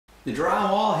The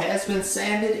drywall has been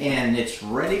sanded and it's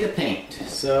ready to paint.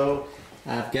 So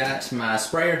I've got my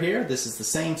sprayer here. This is the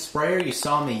same sprayer you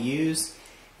saw me use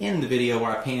in the video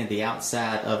where I painted the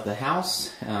outside of the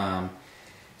house.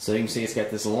 So you can see it's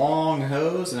got this long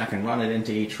hose and I can run it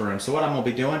into each room. So what I'm going to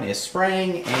be doing is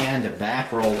spraying and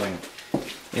back rolling.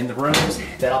 In the rooms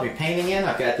that I'll be painting in,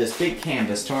 I've got this big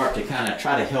canvas tarp to kind of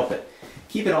try to help it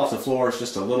keep it off the floors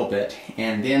just a little bit.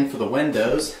 And then for the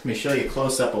windows, let me show you a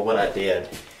close-up of what I did.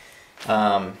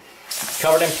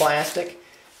 Covered in plastic,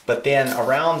 but then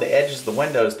around the edges of the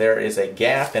windows there is a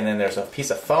gap, and then there's a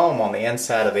piece of foam on the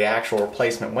inside of the actual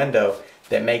replacement window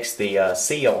that makes the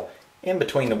seal in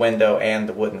between the window and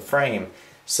the wooden frame.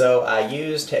 So I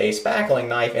used a spackling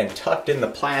knife and tucked in the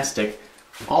plastic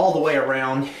all the way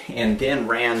around, and then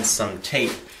ran some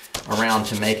tape around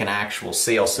to make an actual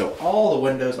seal. So all the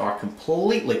windows are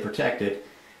completely protected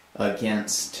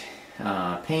against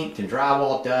paint and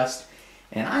drywall dust.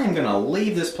 And I am going to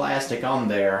leave this plastic on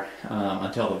there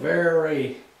until the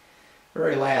very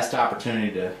last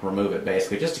opportunity to remove it,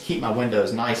 basically, just to keep my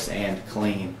windows nice and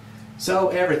clean. So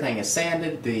everything is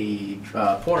sanded. The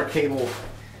Porter Cable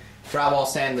drywall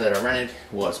sander that I rented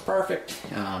was perfect.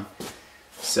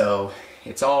 So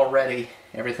it's all ready.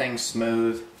 Everything's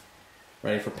smooth,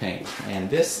 ready for paint. And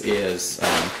this is,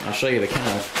 I'll show you the kind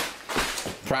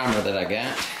of primer that I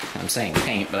got. I'm saying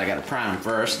paint, but I got to prime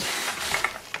first.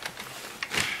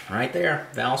 Right there,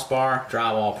 Valspar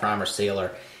Drywall Primer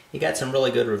Sealer. You got some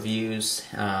really good reviews.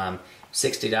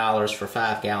 $60 for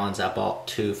 5 gallons. I bought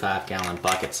 2 5-gallon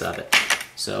buckets of it.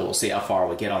 So we'll see how far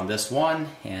we get on this one,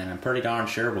 and I'm pretty darn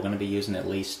sure we're going to be using at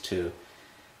least 2.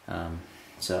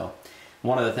 So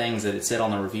one of the things that it said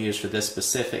on the reviews for this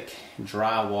specific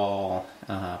drywall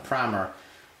primer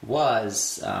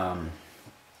was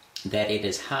that it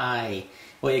is high.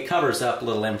 Well, it covers up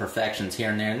little imperfections here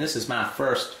and there, and this is my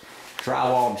first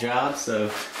drywall job, so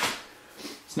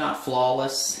it's not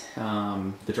flawless.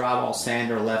 The drywall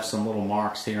sander left some little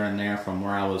marks here and there from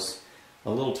where I was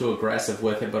a little too aggressive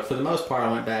with it, but for the most part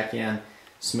I went back in,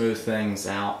 smoothed things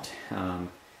out.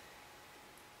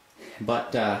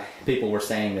 But people were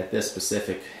saying that this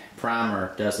specific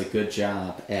primer does a good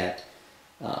job at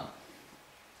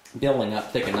building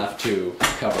up thick enough to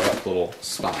cover up little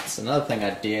spots. Another thing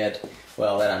I did,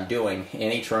 well, that I'm doing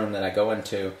in each room that I go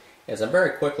into, is I'm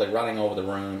very quickly running over the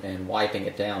room and wiping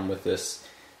it down with this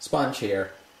sponge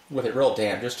here, with it real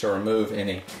damp, just to remove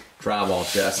any drywall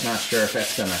dust. Not sure if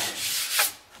that's gonna,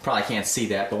 probably can't see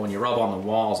that, but when you rub on the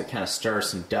walls it kind of stirs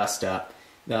some dust up.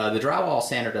 The drywall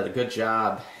sander did a good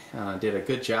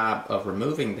job of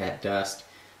removing that dust,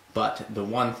 but the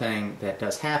one thing that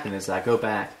does happen is I go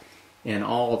back in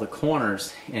all the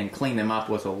corners and clean them up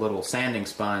with a little sanding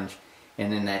sponge,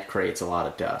 and then that creates a lot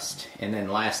of dust. And then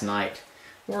last night,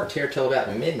 worked here till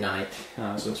about midnight,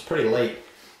 so it's pretty late.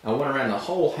 I went around the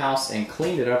whole house and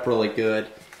cleaned it up really good,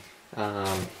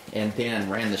 and then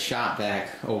ran the shop vac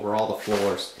over all the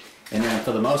floors. And then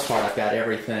for the most part I've got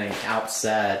everything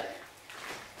outside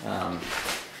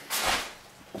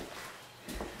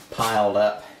piled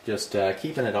up, just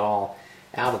keeping it all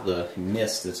out of the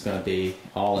mist that's going to be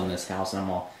all in this house. And I'm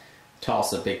going to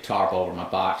toss a big tarp over my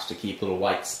box to keep little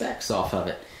white specks off of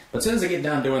it. But as soon as I get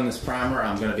done doing this primer,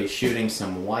 I'm going to be shooting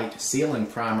some white ceiling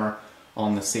primer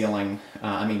on the ceiling,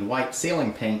 white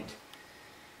ceiling paint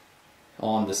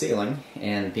on the ceiling,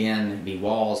 and then the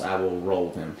walls I will roll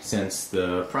them. Since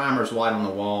the primer's white on the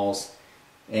walls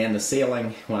and the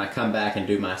ceiling, when I come back and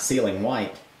do my ceiling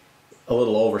white, a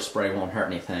little overspray won't hurt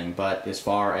anything. But as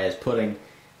far as putting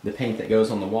the paint that goes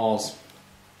on the walls,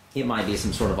 it might be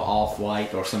some sort of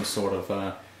off-white or some sort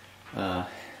of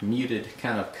muted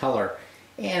kind of color,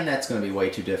 and that's going to be way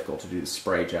too difficult to do the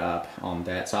spray job on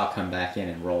that, so I'll come back in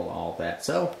and roll all that.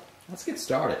 So let's get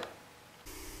started.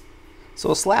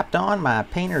 So I slapped on my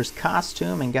painter's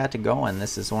costume and got to going.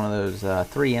 This is one of those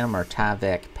 3M or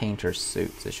Tyvek painter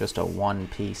suits. It's just a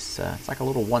one-piece, it's like a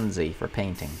little onesie for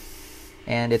painting.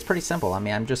 And it's pretty simple. I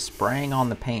mean, I'm just spraying on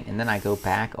the paint, and then I go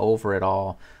back over it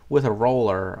all with a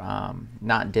roller,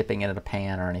 not dipping it in a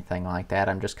pan or anything like that.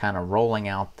 I'm just kind of rolling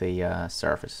out the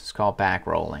surface. It's called back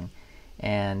rolling.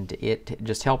 And it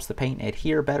just helps the paint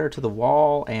adhere better to the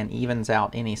wall and evens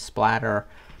out any splatter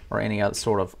or any other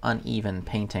sort of uneven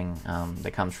painting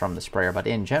that comes from the sprayer. But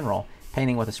in general,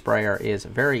 painting with a sprayer is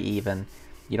very even.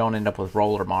 You don't end up with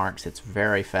roller marks. It's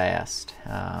very fast.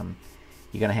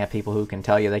 You're going to have people who can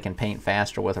tell you they can paint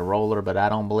faster with a roller, but I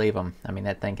don't believe them. I mean,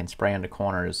 that thing can spray into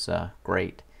corners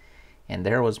great. And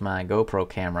there was my GoPro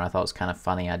camera. I thought it was kind of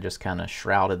funny. I just kind of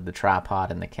shrouded the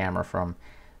tripod and the camera from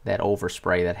that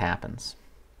overspray that happens.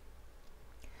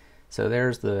 So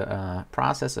there's the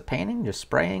process of painting, just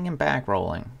spraying and back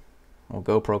rolling. Well,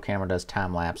 GoPro camera does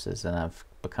time lapses, and I've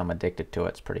become addicted to it.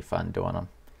 It's pretty fun doing them.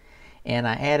 And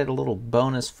I added a little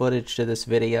bonus footage to this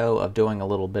video of doing a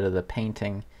little bit of the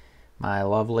painting. My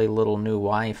lovely little new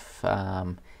wife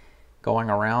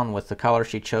going around with the color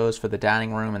she chose for the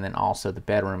dining room and then also the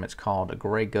bedroom. It's called a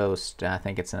Gray Ghost. I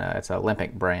think it's an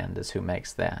Olympic brand is who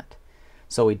makes that.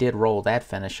 So we did roll that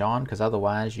finish on, because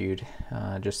otherwise you'd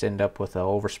just end up with an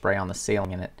overspray on the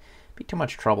ceiling, and it'd be too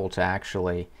much trouble to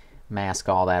actually mask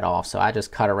all that off. So I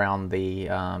just cut around the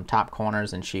top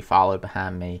corners, and she followed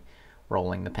behind me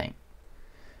rolling the paint.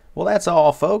 Well, that's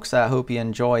all, folks. I hope you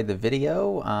enjoyed the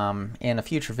video. In a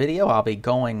future video, I'll be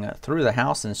going through the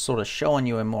house and sort of showing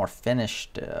you a more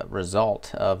finished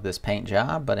result of this paint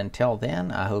job. But until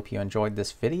then, I hope you enjoyed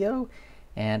this video,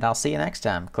 and I'll see you next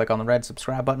time. Click on the red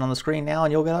subscribe button on the screen now,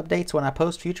 and you'll get updates when I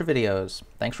post future videos.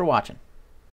 Thanks for watching.